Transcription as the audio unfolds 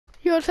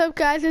Yo, what's up,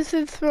 guys? This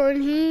is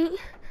Throwing Heat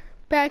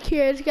back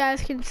here, as you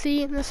guys can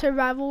see, in the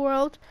survival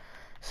world.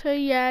 So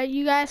yeah,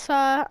 you guys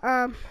saw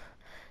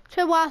it's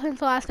been a while since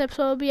the last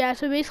episode, but yeah.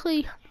 So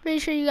basically, pretty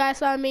sure you guys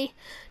saw me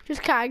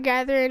just kind of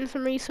gathering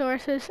some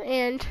resources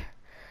and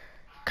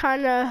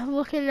kind of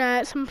looking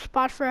at some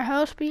spots for a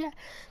house. But yeah,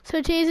 so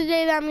today's the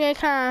day that I'm gonna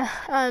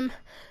kind of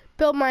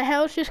build my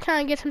house, just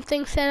kind of get some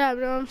things set up.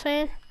 You know what I'm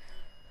saying?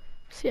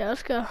 So yeah,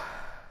 let's go.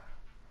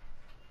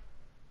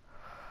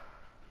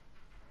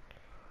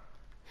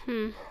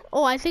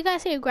 Oh, I think I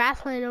see a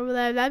grassland over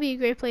there. That'd be a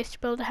great place to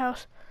build a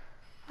house.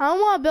 I don't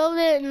want to build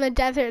it in the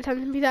desert or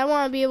something because I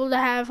want to be able to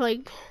have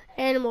like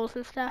animals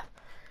and stuff.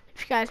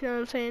 If you guys know what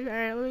I'm saying.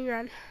 Alright, let me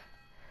run.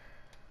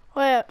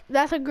 Oh yeah,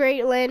 that's a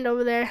great land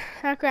over there.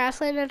 That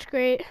grassland, that's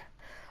great.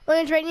 Oh,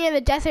 it's right near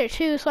the desert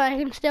too, so I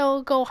can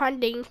still go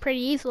hunting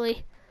pretty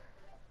easily.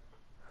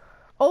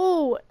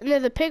 Oh, and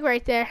there's a pig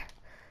right there.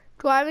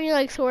 Do I have any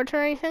like swords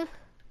or anything?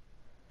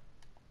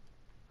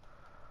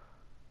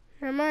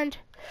 Never mind.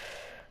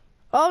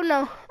 Oh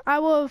no, I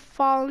will have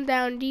fallen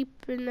down deep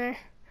in there.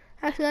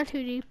 That's not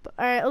too deep.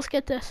 Alright, let's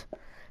get this.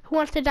 Who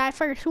wants to die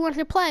first? Who wants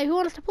to play? Who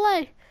wants to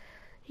play?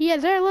 Yeah,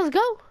 there, let's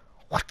go.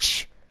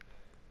 Whoosh.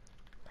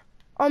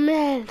 Oh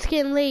man, it's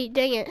getting late,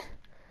 dang it.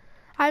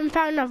 I haven't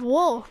found enough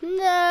wool.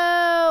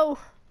 No!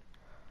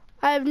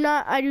 I do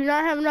not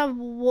have enough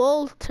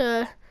wool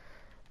to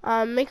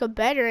make a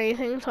bed or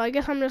anything, so I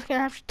guess I'm just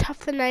gonna have to tough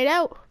the night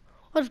out.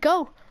 Let's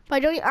go.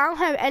 But I don't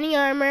have any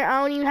armor,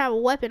 I don't even have a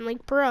weapon,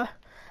 like bruh.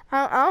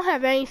 I don't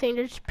have anything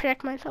to just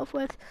protect myself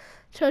with.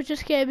 So it's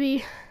just gonna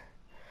be,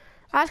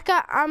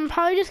 I'm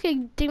probably just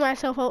gonna dig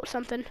myself out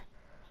something.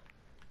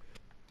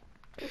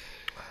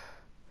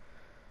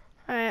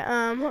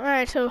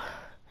 Alright, so,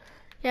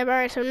 yeah,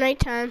 alright, so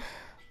nighttime.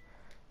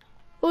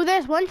 Oh,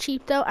 there's one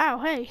sheep though. Ow,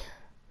 hey.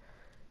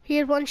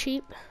 Here's one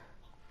sheep.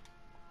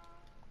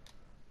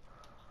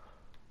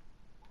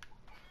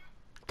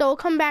 Don't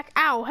come back.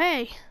 Ow,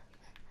 hey.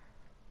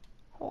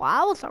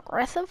 Wow, that was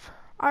aggressive.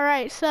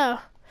 Alright, so.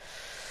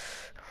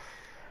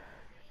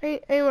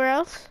 Anywhere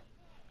else?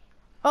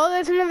 Oh,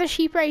 there's another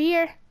sheep right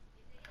here.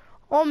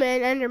 Oh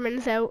man,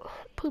 Enderman's out.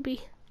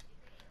 Poopy.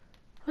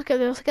 Let's get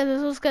this, let's get this,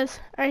 let's get this.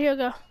 Alright, here we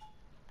go.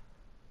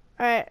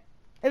 Alright.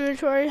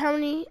 Inventory, how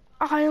many?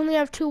 Oh, I only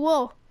have 2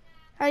 wool.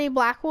 Any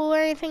black wool or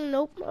anything?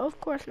 Nope, of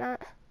course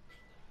not.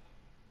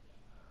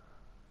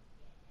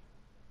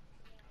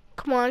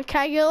 Come on,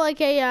 can I get like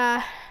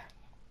a,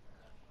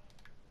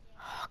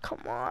 oh,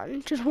 come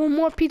on, just one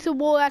more piece of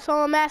wool, that's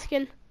all I'm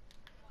asking.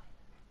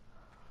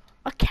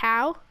 A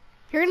cow?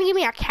 You're gonna give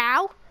me a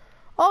cow?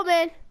 Oh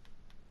man.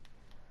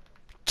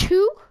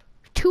 Two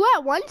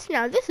at once?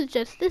 Now this is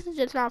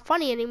just not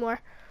funny anymore.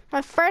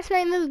 My first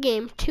night in this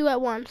game, 2 at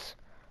once.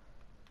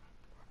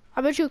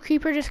 I bet you a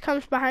creeper just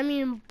comes behind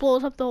me and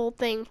blows up the whole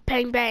thing.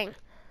 Bang, bang.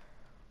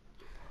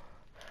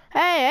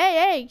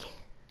 Hey.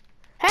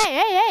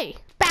 Hey.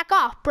 Back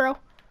off, bro.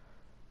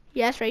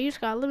 Yeah, that's right, you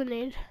just got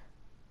eliminated.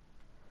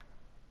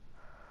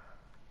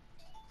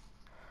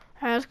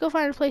 Alright, let's go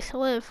find a place to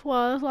live.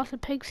 Well, there's lots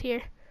of pigs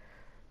here.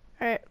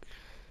 Alright.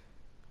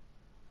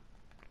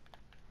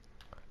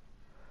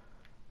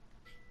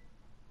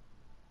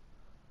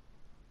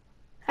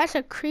 That's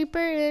a creeper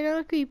and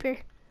another creeper.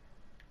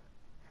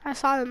 I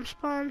saw them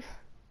spawn.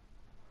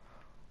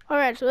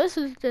 Alright, so this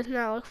does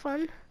not look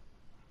fun.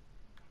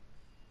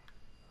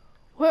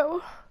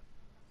 Whoa.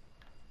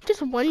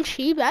 Just one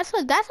sheep? That's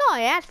all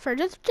I asked for.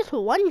 Just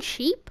one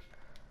sheep?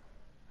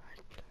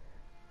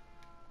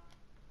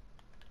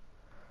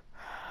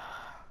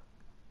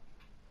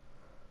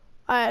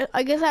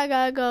 I guess I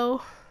gotta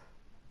go.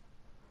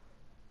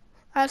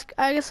 I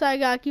guess I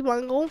gotta keep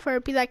on going for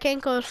it because I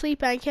can't go to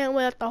sleep and I can't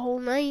wait up the whole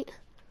night.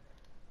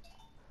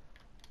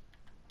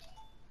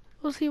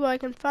 We'll see what I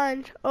can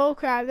find. Oh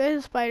crap, there's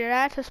a spider.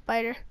 That's a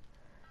spider.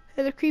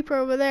 There's a creeper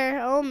over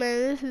there. Oh man,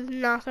 this is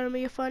not gonna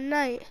be a fun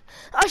night.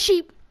 Oh,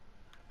 sheep!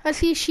 I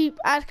see sheep.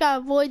 I just gotta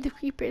avoid the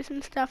creepers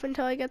and stuff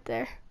until I get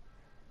there.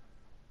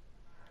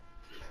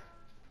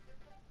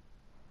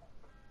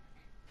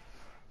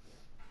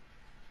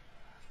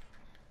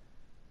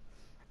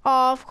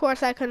 Oh, of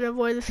course I couldn't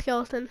avoid the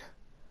skeleton.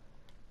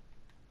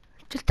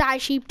 Just die,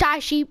 sheep, die,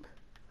 sheep.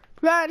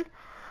 Run,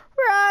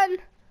 run.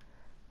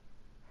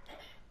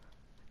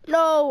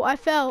 No, I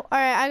fell. All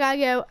right, I gotta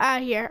get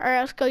out of here. All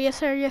right, let's go. Yes,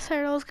 sir,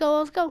 let's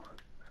go.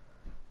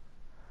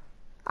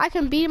 I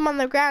can beat him on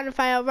the ground if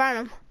I outrun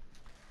him.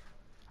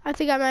 I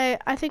think I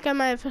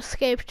might have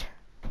escaped.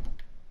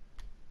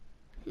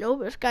 Nope,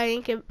 this guy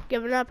ain't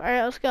giving up. All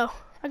right, let's go.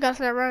 I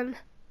gotta run.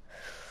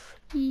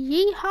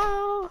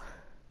 Yeehaw.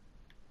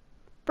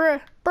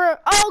 Bruh.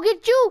 Oh,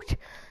 get juked.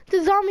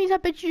 The zombies, I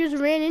bet you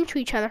just ran into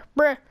each other.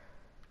 Bruh.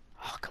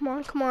 Oh, come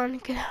on.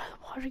 Get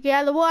out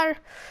of the water.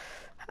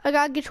 I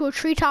gotta get to a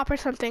treetop or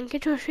something.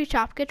 Get to a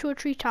treetop.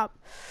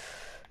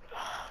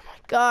 Oh my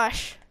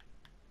gosh.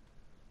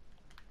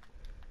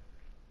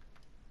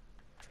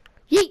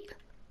 Yeet.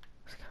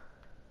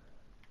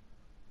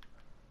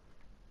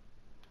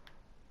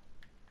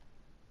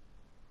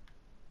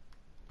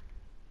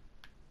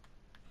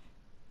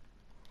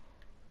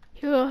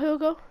 He'll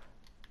go.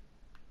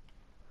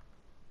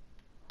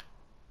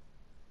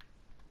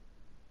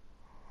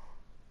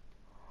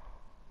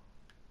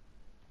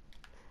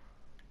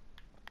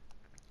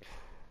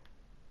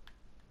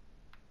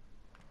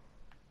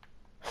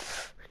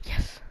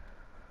 Yes.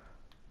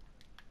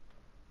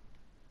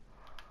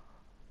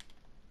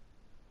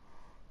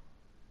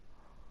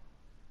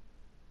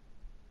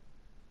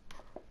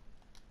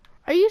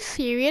 Are you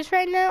serious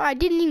right now? I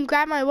didn't even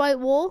grab my white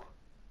wool.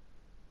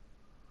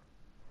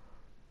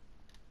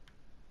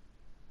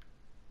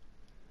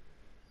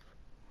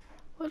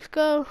 Let's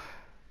go.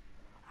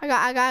 I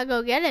gotta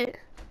go get it.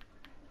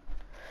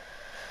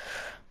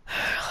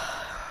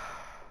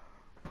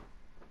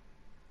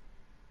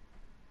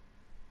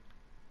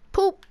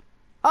 Poop.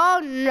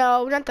 Oh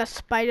no, not the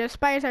spiders.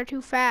 Spiders are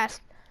too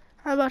fast.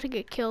 I'm about to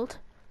get killed.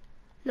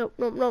 Nope,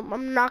 nope, nope.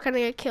 I'm not gonna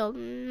get killed.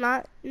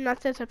 Not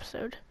this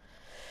episode.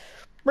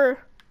 Brr.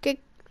 Get.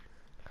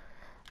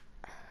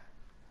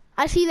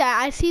 I see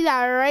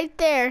that right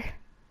there.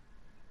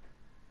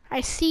 I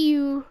see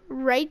you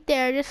right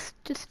there. Just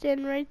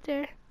stand right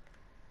there.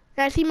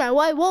 And I see my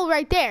white wool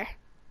right there.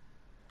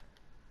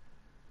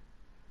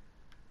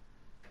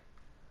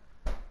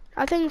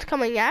 I think it's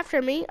coming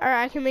after me. All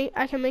right,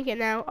 I can make it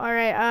now. All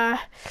right.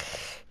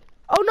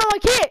 Oh no, I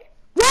can't.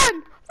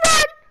 Run!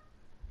 Run!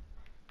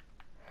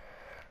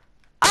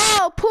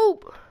 Oh,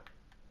 poop!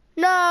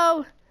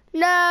 No!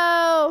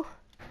 No!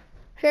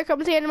 Here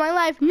comes the end of my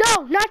life.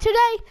 No, not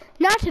today.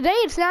 Not today.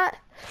 It's not.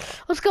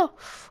 Let's go.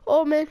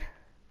 Oh man.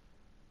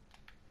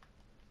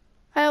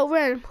 I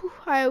outran him.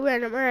 I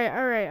outran him. All right.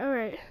 All right. All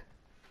right.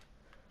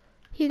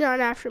 He's not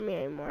after me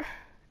anymore.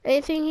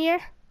 Anything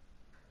here?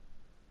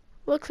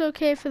 Looks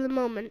okay for the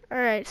moment.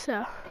 Alright,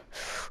 so.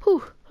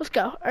 Whew, let's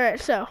go. Alright,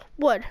 so.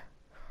 Wood.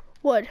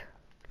 Wood.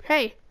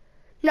 Hey.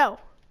 No.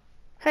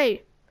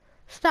 Hey.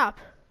 Stop.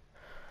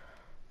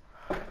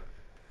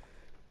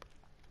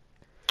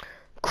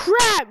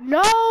 Crap!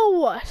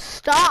 No!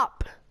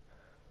 Stop!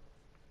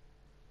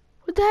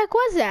 What the heck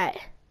was that?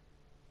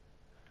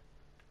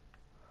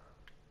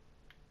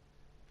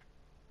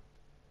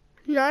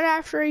 Not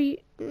after me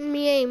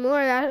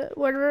anymore. That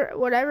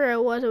whatever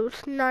it was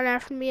not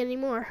after me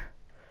anymore.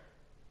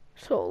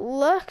 So it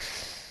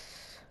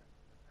looks.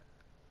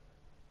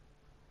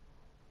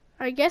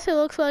 I guess it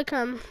looks like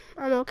I'm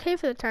okay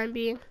for the time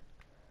being.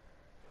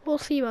 We'll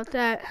see about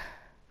that.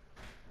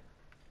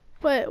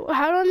 But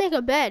how do I make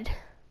a bed?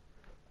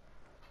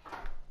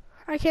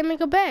 I can't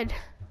make a bed.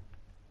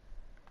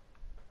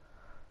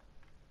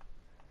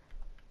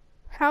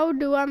 How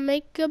do I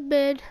make a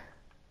bed?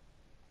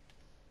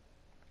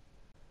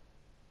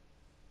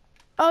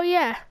 Oh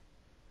yeah.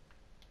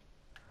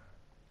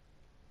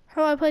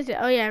 How do I place it?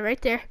 Oh yeah,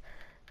 right there.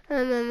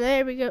 And then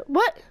there we go.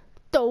 What?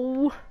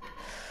 The?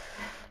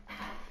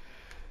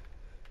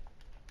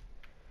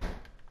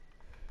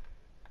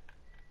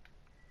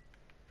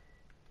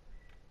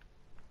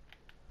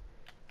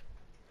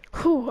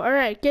 Whew, all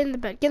right, get in the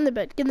bed, get in the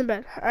bed, get in the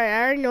bed. All right,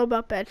 I already know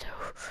about beds.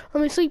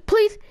 Let me sleep,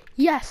 please.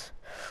 Yes.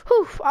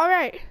 Whew, all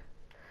right.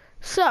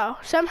 So,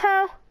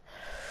 somehow,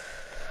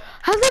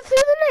 I lived through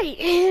the night,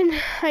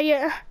 and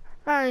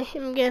I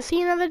am gonna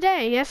see another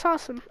day. That's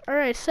awesome. All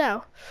right,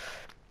 so,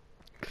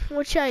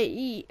 what should I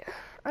eat?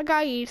 I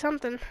gotta eat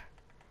something.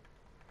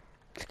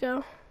 Let's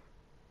go.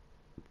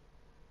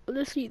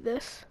 Let's eat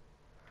this.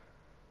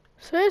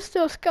 So there's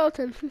still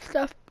skeletons and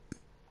stuff,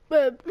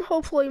 but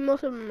hopefully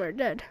most of them are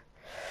dead.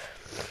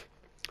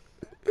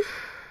 Oh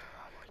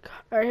my god.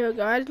 Alright, here we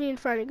go. I just need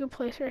to find a good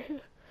place right here.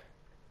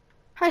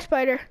 Hi,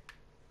 spider.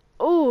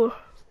 Ooh.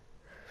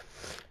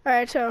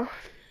 Alright, so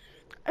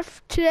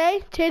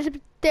today's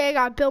the day I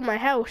gotta build my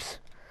house.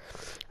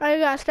 I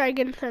gotta start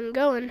getting something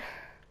going.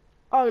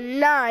 Oh,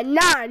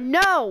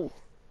 no.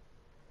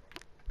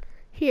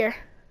 Here.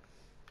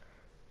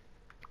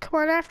 Come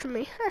on after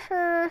me.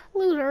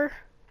 Loser.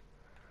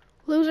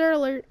 Loser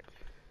alert.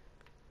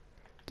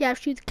 You have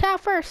to shoot the cow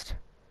first.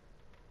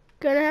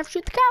 Gonna have to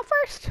shoot the cow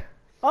first.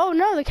 Oh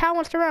no, the cow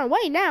wants to run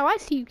away now. I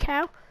see you,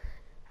 cow.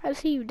 I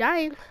see you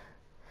dying.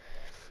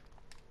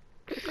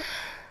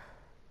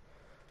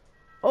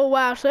 Oh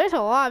wow, so there's a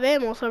lot of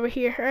animals over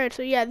here. Alright,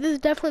 so yeah, this is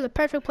definitely the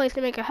perfect place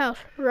to make a house.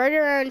 Right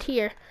around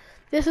here.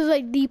 This is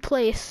like the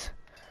place.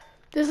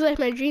 This is like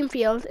my dream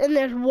field. And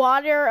there's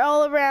water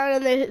all around,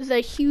 and there's a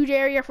huge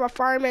area for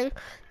farming.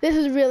 This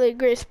is really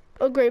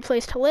a great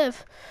place to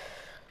live.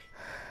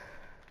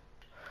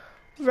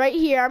 Right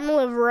here, I'm gonna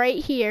live right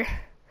here.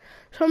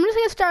 So I'm just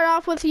gonna start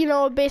off with, you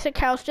know, a basic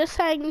house, just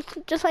so I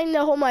can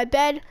hold my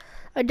bed,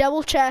 a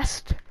double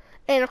chest,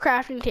 and a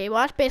crafting table.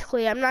 That's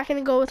basically it. I'm not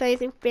gonna go with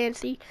anything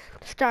fancy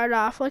to start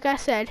off. Like I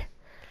said,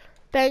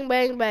 bang,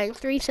 bang, bang,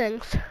 3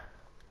 things.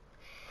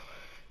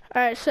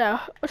 Alright, so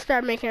let's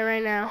start making it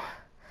right now.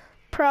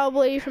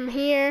 Probably from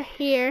here,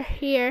 here,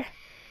 here,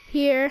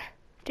 here,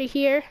 to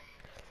here,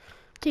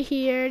 to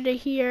here, to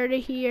here, to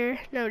here,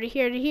 no, to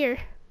here, to here.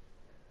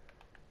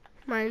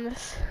 Mind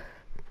this.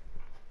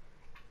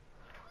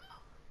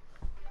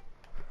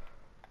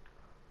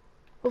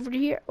 Over to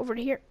here, over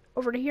to here,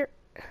 over to here.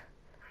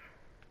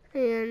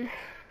 And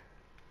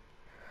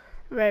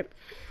Right.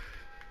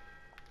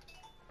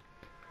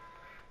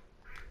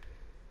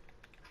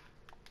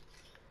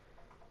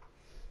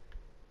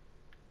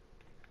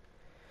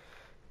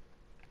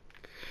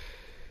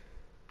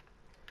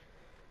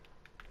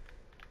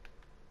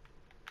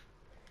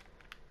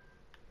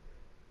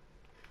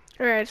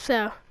 Alright,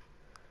 so.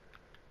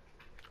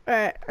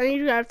 Alright, I need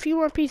to grab a few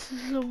more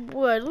pieces of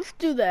wood. Let's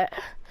do that.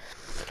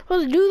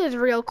 Let's do this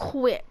real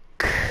quick.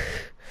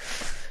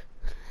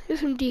 There's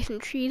some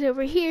decent trees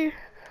over here.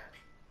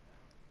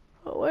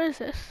 Oh, what is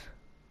this?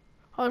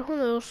 Oh, it's one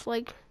of those,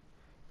 like,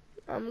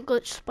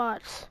 glitch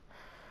spots.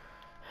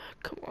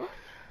 Come on.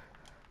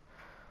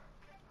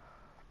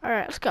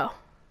 Alright, let's go.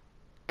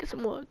 Get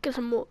some wood, get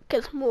some wood,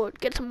 get some wood,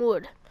 get some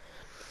wood.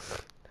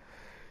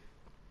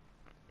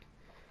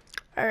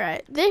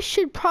 Alright, this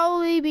should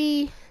probably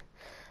be...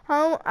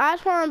 I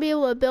just want to be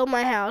able to build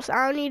my house.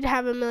 I don't need to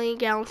have 1,000,000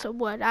 gallons of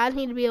wood. I just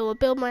need to be able to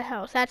build my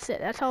house. That's it.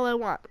 That's all I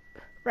want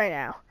right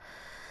now.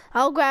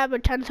 I'll grab a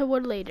ton of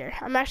wood later.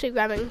 I'm actually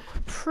grabbing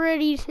a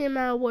pretty decent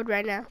amount of wood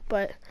right now,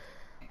 but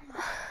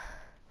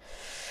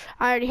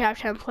I already have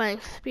 10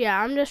 planks. But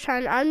yeah, I'm just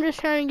trying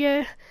to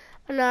get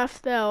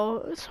enough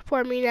that'll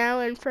support me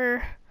now and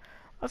for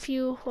a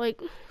few like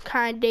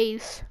kind of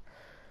days.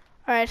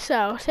 Alright,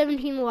 so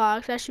 17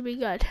 logs, that should be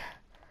good.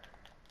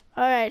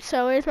 Alright,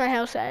 so where's my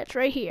house at? It's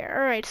right here.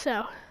 Alright,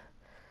 so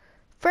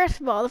first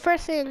of all, the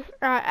first thing,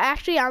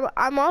 actually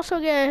I'm also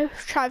gonna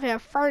try to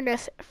have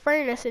furnace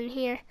in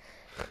here.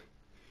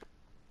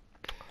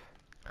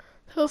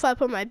 So if I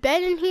put my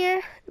bed in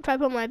here, if I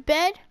put my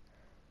bed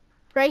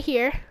right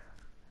here,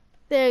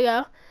 there you go,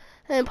 and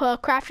then put a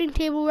crafting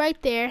table right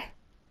there,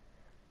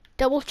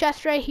 double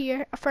chest right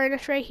here, a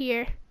furnace right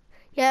here.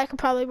 Yeah, that could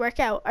probably work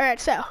out. Alright,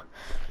 so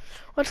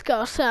let's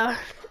go. So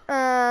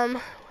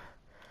I'll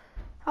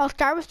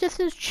start with just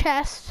this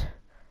chest,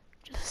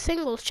 just a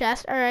single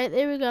chest. Alright,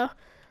 there we go.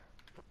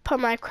 Put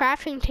my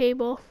crafting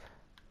table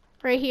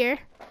right here,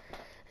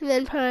 and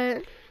then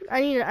I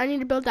need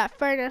to build that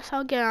furnace.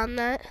 I'll get on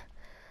that.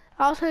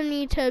 I also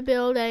need to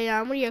build a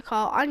I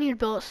need to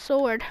build a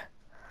sword.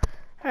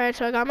 Alright,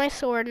 so I got my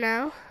sword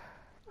now.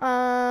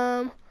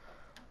 I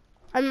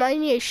might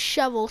need a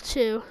shovel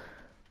too.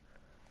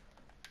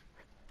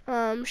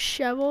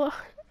 Shovel.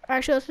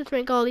 Actually, let's just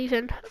make all these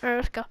in. Alright,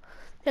 let's go.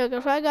 There we go.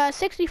 So I got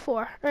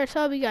 64. Alright,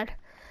 so I'll be good.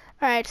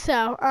 Alright,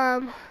 so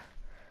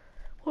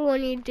what do I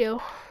need to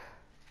do?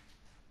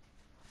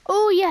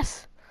 Oh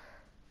yes.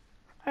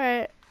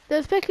 Alright.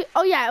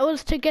 Oh yeah, it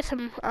was to get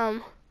some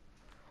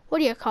what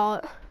do you call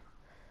it?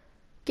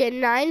 Get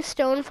 9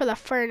 stone for the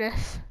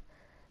furnace.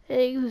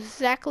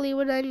 Exactly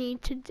what I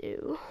need to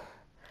do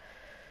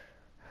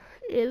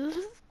is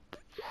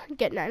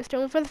get 9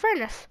 stone for the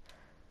furnace.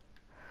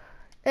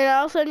 And I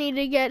also need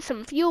to get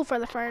some fuel for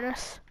the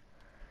furnace.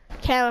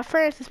 Can't have a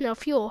furnace with no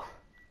fuel.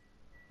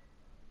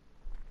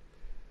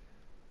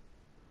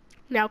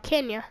 Now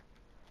can ya?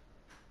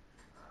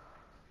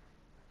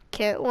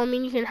 Can't. Well, I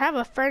mean, you can have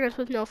a furnace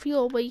with no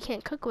fuel, but you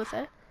can't cook with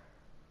it.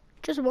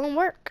 Just won't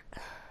work.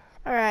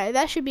 Alright,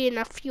 that should be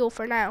enough fuel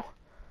for now.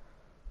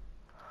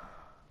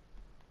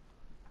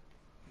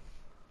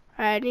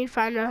 Alright, I need to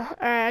find alright,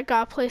 I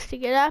got a place to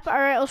get up.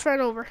 Alright, let's run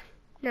over.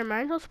 Never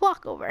mind, let's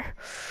walk over.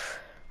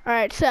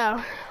 Alright,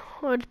 so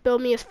let's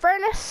build me a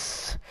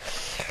furnace.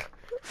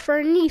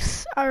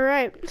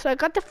 Alright, so I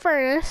got the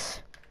furnace.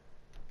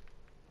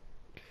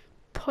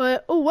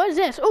 Oh, what is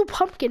this? Oh,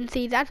 pumpkin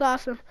seeds, that's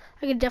awesome.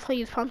 I can definitely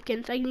use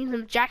pumpkins. I can use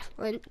them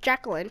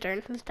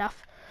jack-o'-lanterns and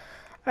stuff.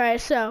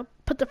 Alright, so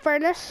put the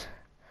furnace.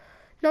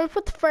 Now I'm gonna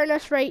put the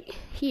furnace right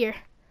here.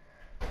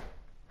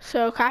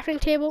 So crafting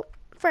table,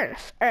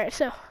 furnace. Alright,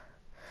 so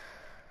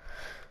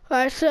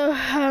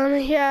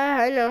yeah,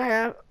 I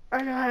know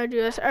how to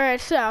do this.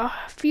 Alright, so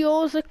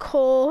fuel is the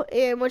coal,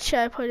 and what should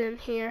I put in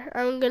here?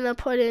 I'm gonna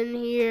put in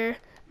here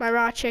my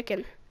raw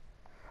chicken.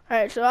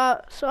 Alright, so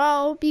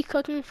I'll be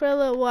cooking for a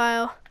little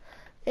while,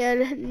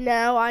 and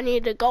now I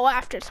need to go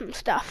after some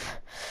stuff.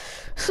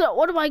 So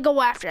what do I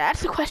go after?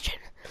 That's the question.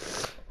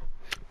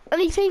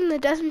 Anything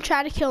that doesn't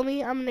try to kill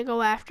me, I'm gonna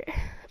go after,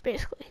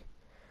 basically.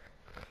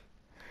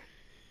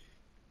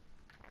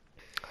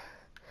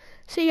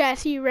 So you guys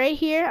see right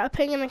here, a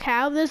pig and a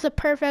cow. This is a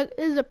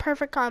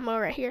perfect combo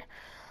right here.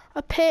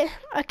 A pig,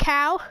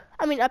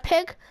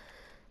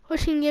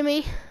 which can give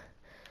me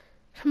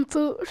some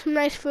food, some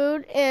nice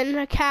food, and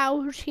a cow,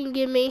 which can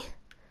give me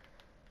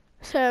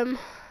some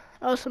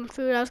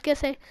food. I was gonna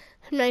say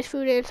some nice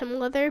food and some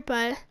leather,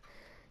 but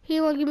he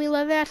won't give me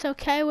leather. That's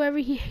okay. Whatever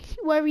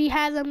he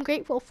has, I'm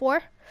grateful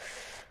for.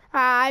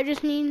 I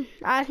just need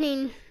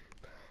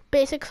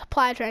basic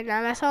supplies right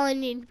now. That's all I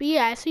need. But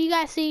yeah, so you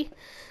guys see,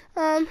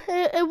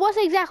 it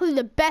wasn't exactly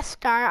the best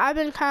start. I've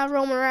been kind of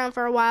roaming around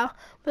for a while,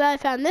 but I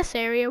found this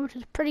area, which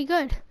is pretty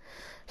good.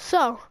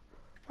 So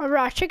my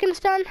raw chicken's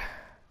done.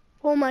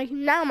 Well,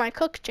 my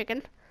cooked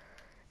chicken,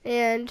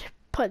 and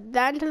put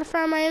that into the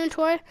front of my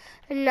inventory,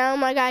 and now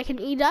my guy can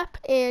eat up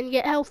and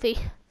get healthy.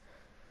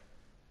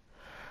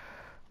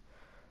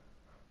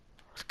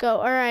 Let's go.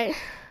 All right,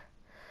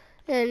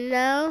 and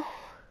now,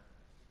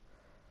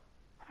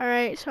 all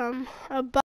right. So I'm about